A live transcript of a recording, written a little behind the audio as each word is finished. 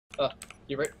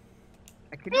Hubert.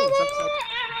 I could do this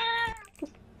upside.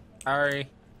 Sorry.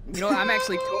 You know, I'm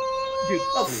actually, dude.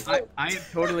 I am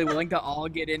totally willing to all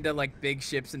get into like big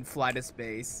ships and fly to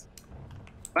space.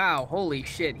 Wow, holy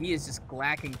shit! He is just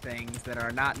glacking things that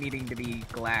are not needing to be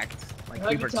glacked. Like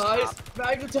Hubert. Magnetize!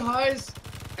 Magnetize!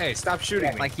 Hey, stop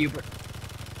shooting me. Like Hubert.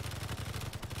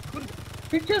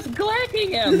 You're just glacking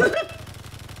him!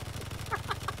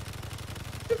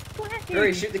 Just glacking.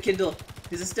 Hurry, shoot the Kindle.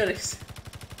 His aesthetics.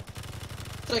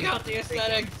 Check out the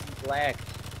aesthetics! Black.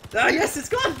 Ah, yes, it's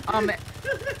gone!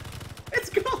 It's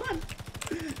gone!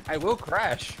 I will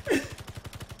crash.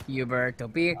 Hubert,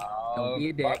 don't be a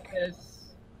dick.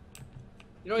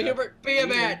 You know, Hubert, be a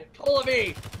man! Pull a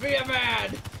me! Be a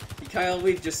man! Kyle,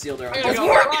 we've just sealed our I gotta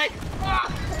eyes. go.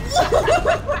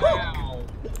 Wow.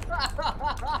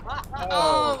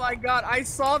 Oh my god, I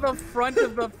saw the front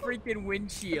of the freaking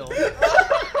windshield.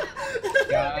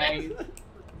 Guys.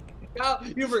 Now,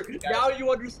 Hubert, now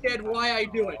you understand why I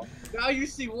do it. Now you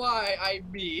see why I'm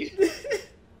me.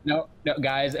 No,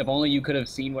 guys, if only you could have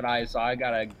seen what I saw. I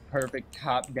got a perfect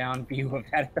top-down view of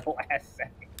that at the last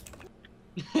second.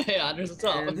 Yeah, there's a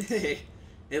top. Hey,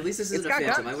 at least this isn't a got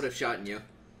phantom. guns. I would have shot you.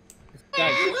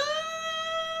 Guys,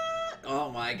 Oh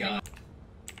my god.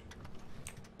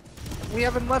 We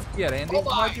haven't left yet, Andy. Oh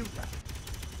my. Why'd you...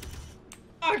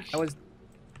 Fuck! I was.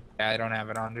 Yeah, I don't have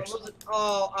it on. What was it?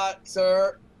 Oh,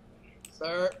 sir.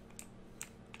 Sir.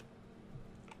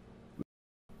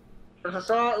 There's a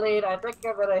short lead. I think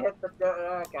I'm gonna hit the.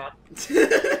 Oh, God.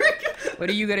 What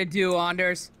are you gonna do,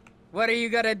 Anders? What are you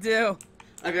gonna do?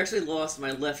 I've actually lost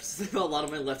my left, a lot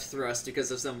of my left thrust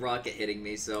because of some rocket hitting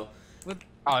me, so.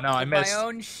 Oh no, I missed. My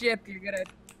own ship, you're gonna.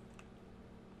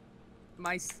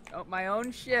 My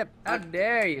own ship. How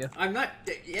dare you? I'm not.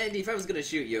 Andy, if I was gonna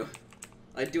shoot you,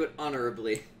 I'd do it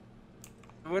honorably.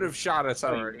 I would have shot us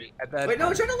already. At that Wait, no,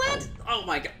 time. I'm trying to land! Oh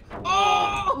my god.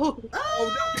 Oh!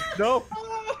 Oh No.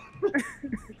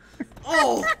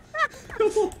 Oh! I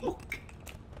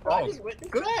Oh, just witnessed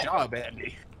good that. job,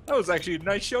 Andy. That was actually a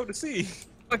nice show to see.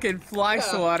 Fucking fly Yeah.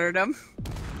 swatted him.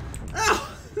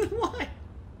 Oh! Why?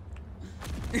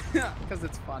 Because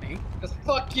it's funny. Just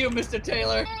fuck you, Mr.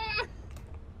 Taylor.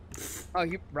 Oh,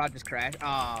 Rod just crashed.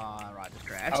 Aw, Rod just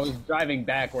crashed. I was driving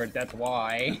backwards, that's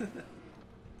why.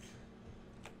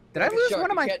 Did I Like a lose shark,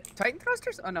 one of you my can't- Titan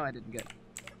thrusters? Oh no, I didn't get.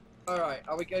 Alright,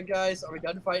 are we good, guys? Are we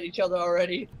done fighting each other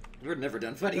already? We're never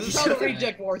done fighting This each is how the other.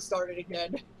 reject war started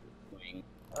again.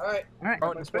 Alright, Alright.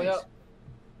 Oh, in split space. up.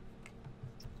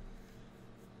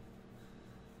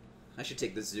 I should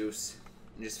take the Zeus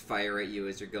and just fire at you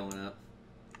as you're going up.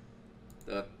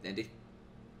 Andy?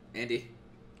 Andy?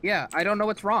 Yeah, I don't know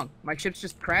what's wrong. My ship's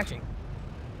just crashing.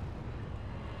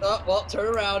 Oh, well, turn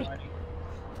around.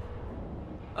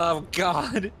 Oh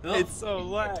god, Oh. it's so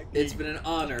lag. It's been an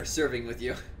honor serving with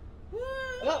you.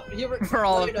 Oh, Hubert, For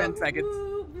all let of me know. 10 seconds.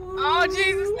 Oh,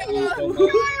 Jesus!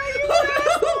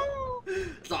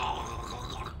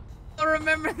 I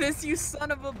remember this, you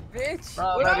son of a bitch!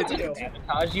 What How did did I you do?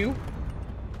 sabotage you?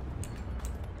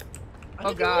 I Oh,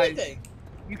 didn't do guys. anything.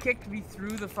 You kicked me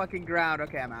through the fucking ground.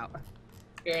 Okay, I'm out.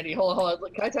 Here, Andy, hold on.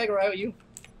 Look, can I tag a ride with you?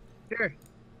 Sure.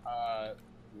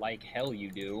 Like hell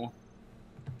you do.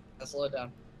 Let's slow it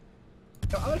down.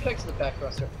 No, I'm gonna connect to the back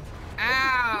thruster.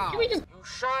 Ow! You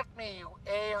shot me, you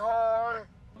a-hole.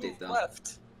 Did though.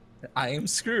 Left. I am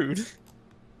screwed.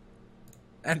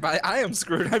 And by I am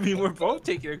screwed, I mean we're both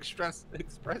taking an express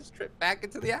trip back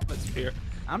into the atmosphere.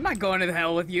 I'm not going to the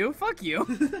hell with you. Fuck you.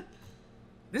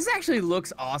 This actually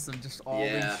looks awesome. Just all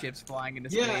Yeah. these ships flying into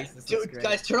Yeah, space. This looks dude, great.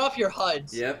 guys, turn off your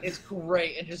HUDs. Yep. It's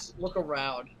great, and just look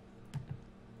around.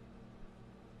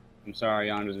 I'm sorry,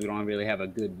 Anders, we don't really have a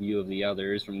good view of the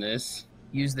others from this.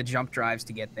 Use the jump drives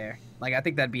to get there. Like, I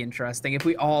think that'd be interesting. If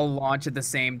we all launch at the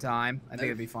same time, I think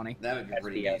it'd be funny. That would be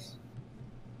pretty SDS. neat.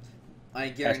 I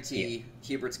guarantee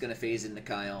Hubert's gonna phase into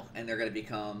Kyle, and they're gonna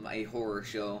become a horror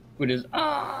show. Which is,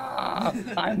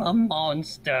 I'm a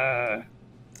monster.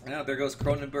 Now there goes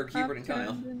Cronenberg, Hubert, and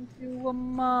Kyle. Turned into a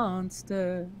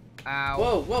monster. Ow.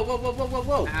 Whoa, whoa, whoa, whoa, whoa, whoa,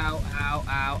 whoa! Ow, ow,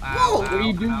 ow, ow. Whoa, what are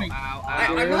you ow, doing? Ow,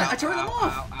 ow, I'm not- I turned them ow,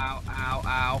 off. Ow, ow,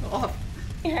 ow, ow. Off.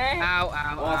 Ow, ow,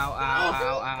 ow, Off.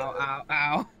 ow, ow, ow,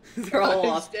 ow, They're all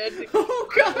off. Standing- Oh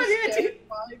god, Andy!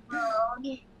 my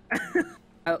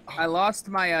ground. I lost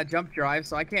my jump drive,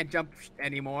 so I can't jump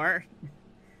anymore.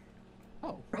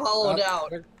 Hollowed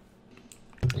out.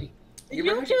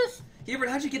 Hubert,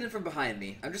 how'd you get in from behind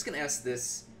me? I'm just gonna ask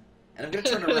this, and I'm gonna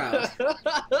turn around.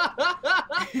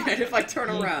 And if I turn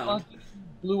around,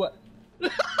 Blew up.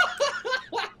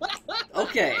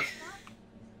 okay.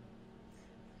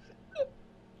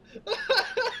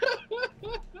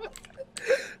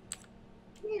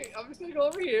 I'm just gonna go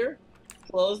over here.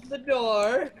 Close the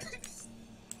door.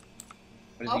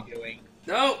 What is he doing?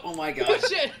 No! Oh my Oh god.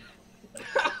 shit!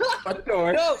 Front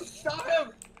door. No! Stop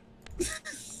him!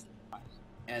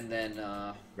 And then,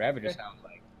 Ravager sounds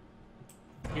like.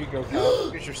 Here you go, Kyle.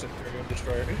 Here's your Centurion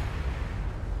Destroyer.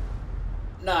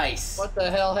 nice! What the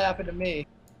hell happened to me?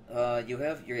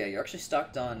 You're actually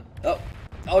stocked on... Oh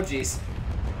jeez.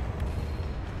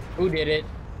 Who did it?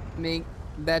 Me.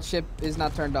 That ship is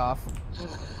not turned off.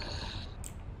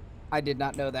 I did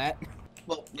not know that.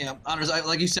 Well, yeah, Anders,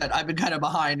 like you said, I've been kind of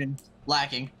behind and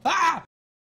lacking. Ah!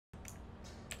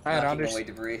 Alright, Knocking Anders. away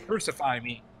debris. Crucify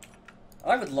me.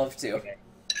 I would love to. Okay.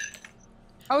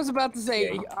 I was about to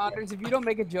say, Yeah. Anders, if you don't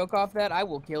make a joke off that, I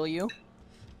will kill you.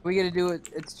 We gotta do it.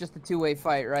 It's just a two-way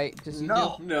fight, right? Just you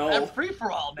No, No. I'm free for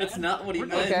all, man. That's not what he We're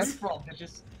doing meant. free for all,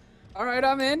 bitches. do. All right,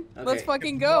 I'm in. Let's Okay.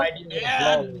 fucking go. I didn't even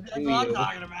Yeah, blow that's to what I'm you.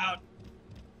 talking about.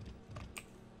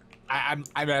 I'm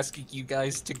asking you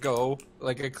guys to go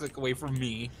like a click away from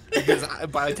me because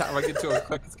by the time I get to a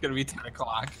click, it's gonna be 10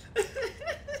 o'clock.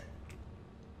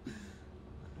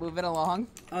 Moving along.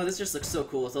 Oh, this just looks so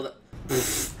cool with all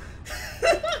the...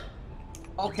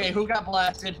 Okay, who got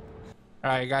blasted? All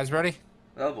right, you guys ready?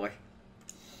 Oh boy.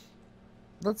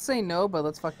 Let's say no, but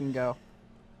let's fucking go.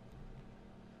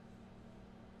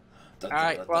 All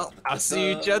right, well, I'll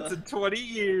see you Jets in 20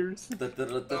 years. Let's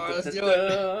do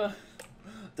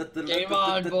it. Game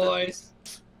on, boys.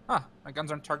 Huh, my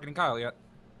guns aren't targeting Kyle yet.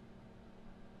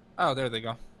 Oh, there they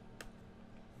go.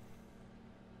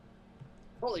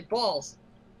 Holy balls.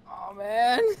 Oh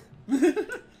man.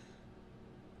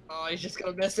 Oh, he's just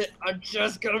gonna miss it. I'm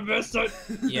just gonna miss it.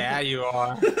 Yeah, you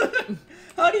are.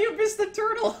 How do you miss the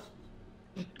turtle?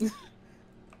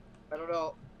 I don't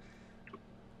know.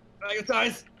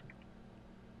 Magnetize.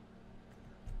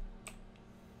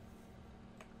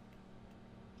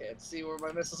 Can't see where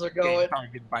my missiles are Getting going.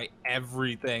 targeted by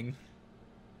everything.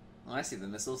 Oh, I see the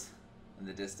missiles in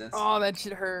the distance. Oh, that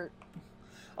shit hurt.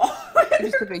 Oh, I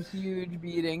just took a huge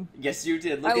beating. yes, you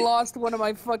did. Look I at... lost one of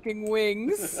my fucking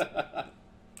wings.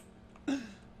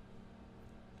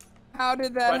 How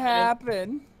did that What?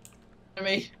 happen?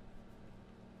 Me.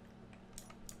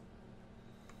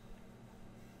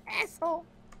 Asshole.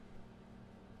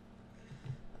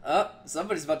 Oh,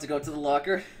 somebody's about to go to the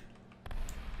locker.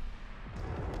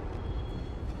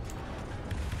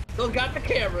 Still got the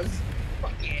cameras.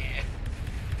 Fuck yeah.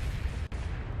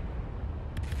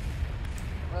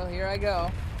 Well, here I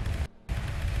go.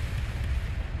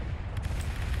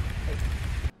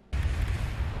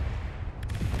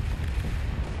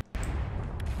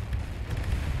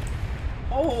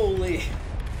 Holy.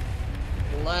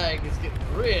 The lag is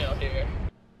getting real here.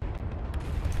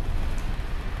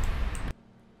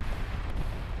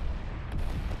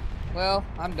 Well,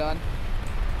 I'm done.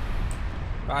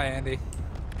 Bye, Andy.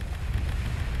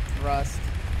 Rust.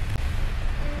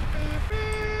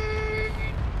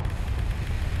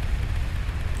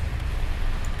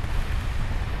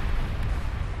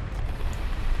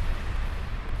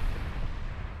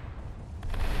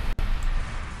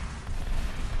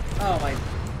 Oh, my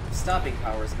stopping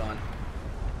power is gone.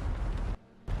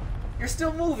 You're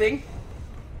still moving.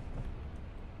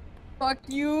 Fuck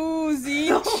you,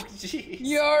 Zeke. Oh, jeez.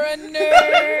 You're a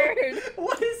nerd.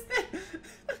 What is that?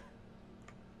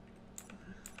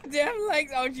 Damn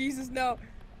legs. Oh, Jesus, no.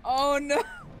 Oh, no.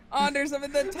 Anders, I'm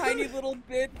in that tiny little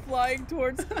bit flying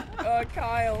towards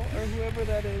Kyle, or whoever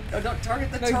that is. No, don't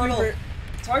target the No, turtle. Hubert.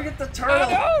 Target the turtle.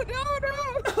 Oh, no, no,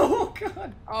 no. Oh,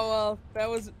 God. Oh, well, that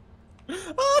was...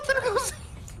 Oh, there goes.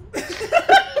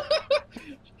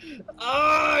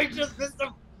 Oh, I just missed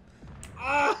him.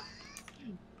 Ah.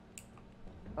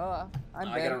 I'm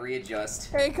I dead. gotta readjust.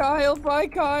 Hey, Kyle. Bye,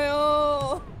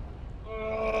 Kyle.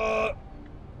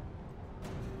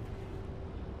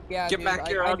 Yeah, Get dude, back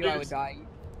here, I knew I Anders. would die.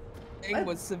 Thing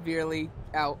was severely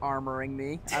out-armoring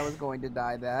me. I was going to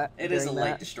die that. It is a during light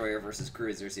that. destroyer versus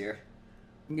cruisers here.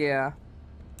 Yeah.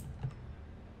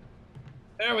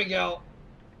 There we go.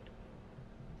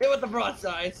 Hit with the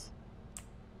broadsides.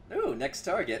 Ooh, next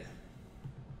target.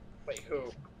 Wait,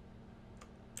 who?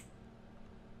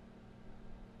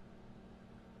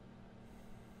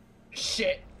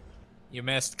 Shit. You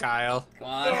missed, Kyle. Come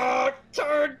on. Oh,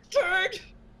 turn.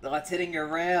 Oh, it's hitting your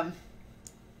ram.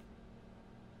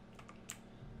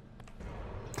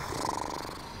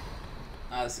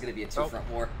 Ah, this is gonna be a two-front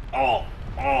war. Oh!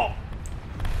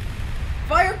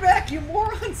 Fire back, you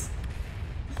morons!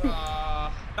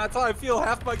 That's how I feel.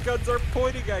 Half my guns are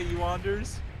pointing at you,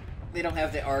 Anders. They don't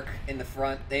have the arc in the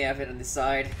front, they have it on the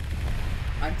side.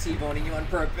 I'm T-boning you on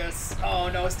purpose. Oh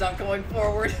no, stop going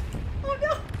forward. Oh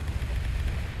no!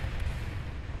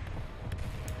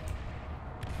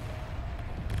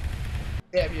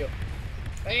 Damn you.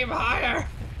 Aim higher!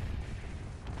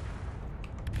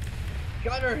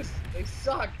 Gunners, they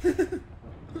suck.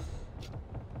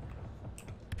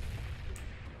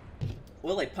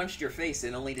 Well, I punched your face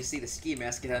in only to see the ski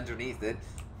mask get underneath it.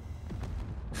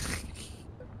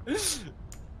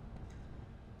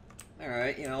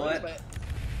 Alright, you know what?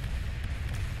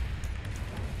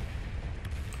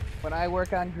 When I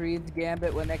work on Greed's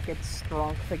Gambit, when it gets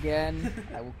strength again,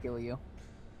 I will kill you.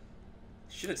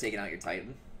 Should have taken out your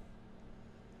Titan.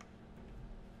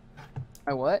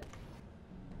 My what?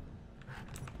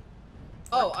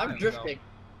 Oh, I'm drifting.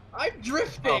 I'm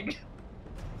drifting!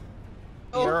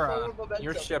 Oh,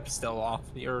 Your ship's still off.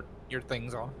 Your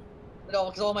thing's off. No,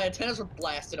 because all my antennas were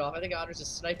blasted off. I think Anders is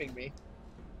sniping me.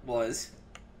 Was.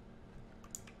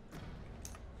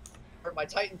 Or my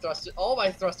Titan thrusters. All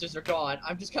my thrusters are gone.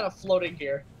 I'm just kind of floating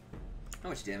here. How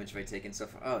much damage have I taken so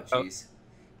far? Oh, jeez.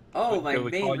 Oh, my Did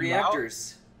we main call you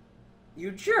reactors.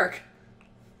 You jerk!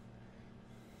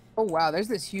 Oh wow, there's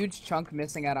this huge chunk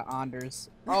missing out of Anders.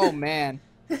 Oh man,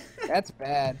 that's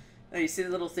bad. Oh, you see the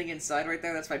little thing inside right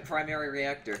there? That's my primary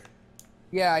reactor.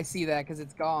 Yeah, I see that because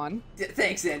it's gone.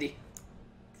 Thanks, Andy.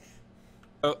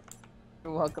 Oh.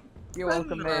 You're welcome. You're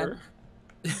welcome, man.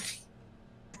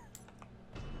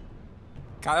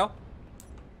 Kyle,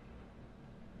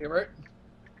 Hubert?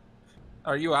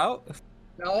 are you out?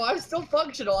 No, I'm still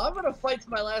functional. I'm gonna fight to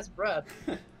my last breath.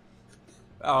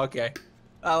 Oh, okay.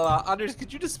 Anders,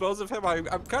 could you dispose of him? I'm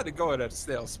kind of going at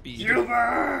snail speed.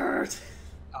 Hubert!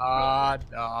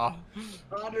 No.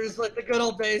 Anders, like the good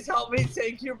old days, help me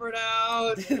take Hubert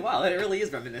out! Wow, that really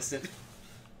is reminiscent.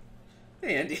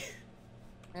 Hey, Andy.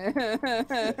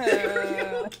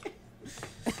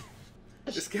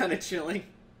 Just kind of chilling.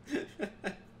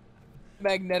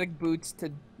 Magnetic boots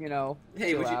to, you know,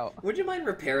 Hey, chill out. would you mind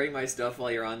repairing my stuff while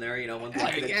you're on there? You know, one block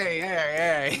at a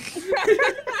Hey.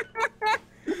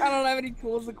 I don't have any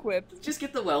tools equipped. Just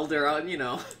get the welder on, you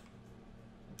know.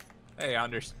 Hey,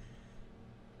 Anders.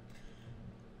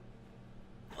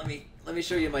 Let me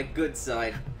show you my good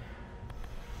side.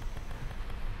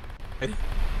 Oh,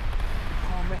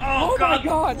 man. Oh, my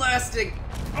god! Blasting!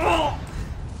 Oh!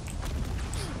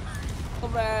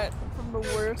 That from the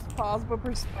worst possible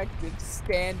perspective,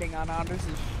 standing on Anders'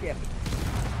 ship.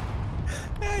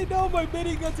 Hey, no, my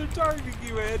miniguns are targeting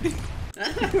you, Andy.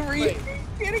 Were you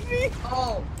kidding me?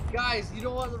 Oh, guys, you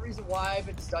know one of the reasons why I've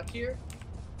been stuck here?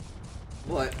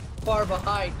 What? Far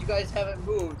behind. You guys haven't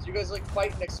moved. You guys like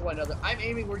fighting next to one another. I'm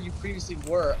aiming where you previously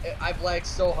were. I've lagged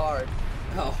so hard.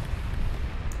 Oh.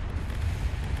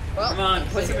 Well, Come on,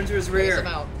 put him into his Place rear. him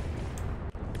out.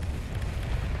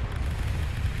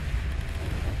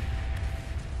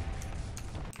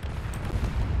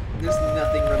 There's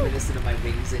nothing reminiscent of my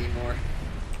wings anymore.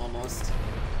 Almost.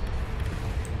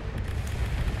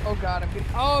 Oh god, I'm getting.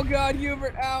 Oh god,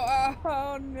 Hubert! Ow! Ow!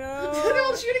 Oh no! They're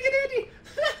all shooting at Andy!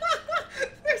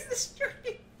 There's the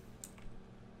stream!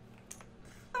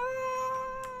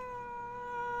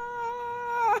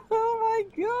 Oh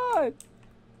my god!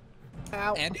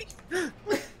 Ow! Andy?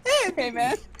 Hey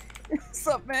man! What's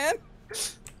up, man?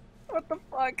 What the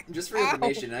fuck? Just for Ow.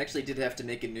 information, I actually did have to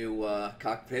make a new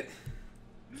cockpit.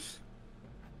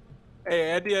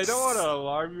 Hey, Andy, I don't want to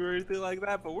alarm you or anything like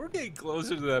that, but we're getting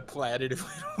closer to that planet if we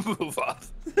don't move up.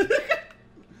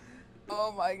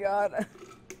 Oh my god!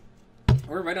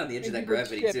 We're right on the edge of that Hubert's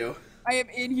gravity, ship. too. I am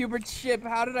in Hubert's ship.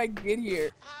 How did I get here?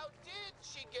 How did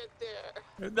she get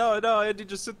there? No, Andy,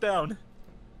 just sit down.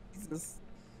 Jesus.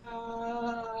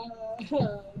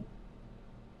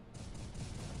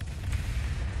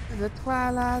 The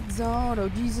Twilight Zone. Oh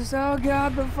Jesus! Oh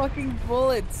god! The fucking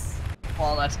bullets.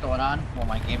 While that's going on, while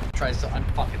my game tries to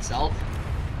unfuck itself.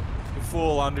 You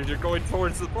fool, Anders, you're going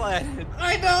towards the planet.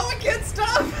 I know, I can't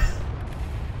stop!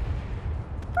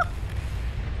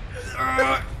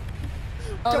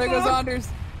 Oh, there goes Anders.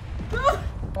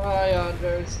 Hi,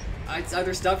 Anders. I'd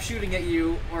either stop shooting at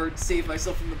you or save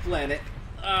myself from the planet.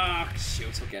 Ah,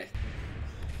 shoot, okay.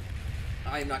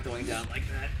 I'm not going down like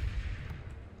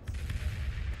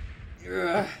that.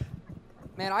 Ugh.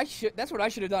 Man, that's what I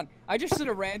should have done. I just should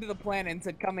have ran to the planet and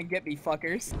said, "Come and get me,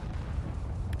 fuckers."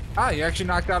 Ah, you actually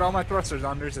knocked out all my thrusters,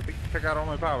 Anders. I think you took out all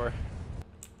my power.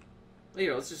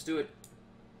 Here, let's just do it.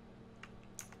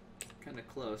 Kind of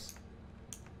close.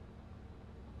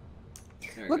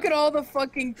 Look at all the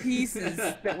fucking pieces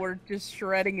that were just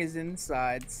shredding his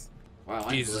insides. Wow, I'm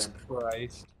Jesus limp.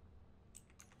 Christ.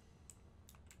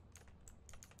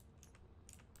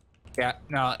 Yeah,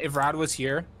 no, if Rod was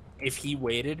here, if he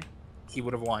waited, he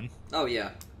would have won. Oh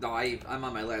yeah. No, I'm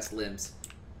on my last limbs.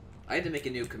 I had to make a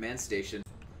new command station.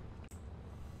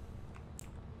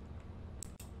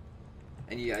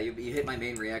 And yeah, you hit my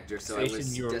main reactor, so I Station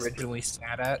was you desperate. originally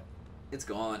sat at. It's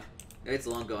gone. It's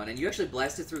long gone. And you actually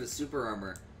blasted through the super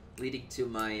armor, leading to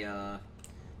my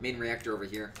main reactor over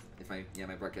here.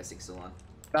 My broadcasting's still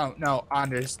on. No,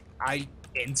 Anders. I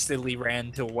instantly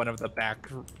ran to one of the back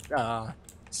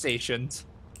stations.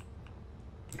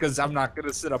 Because I'm not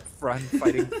gonna sit up front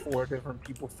fighting 4 different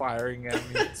people firing at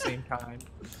me at the same time.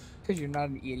 Because you're not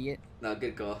an idiot. No,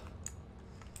 good call.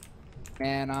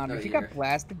 Man, No, if you you're- got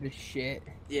blasted to shit.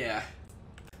 Yeah.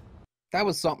 That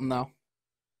was something, though.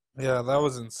 Yeah, that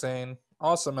was insane.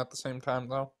 Awesome at the same time,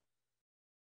 though.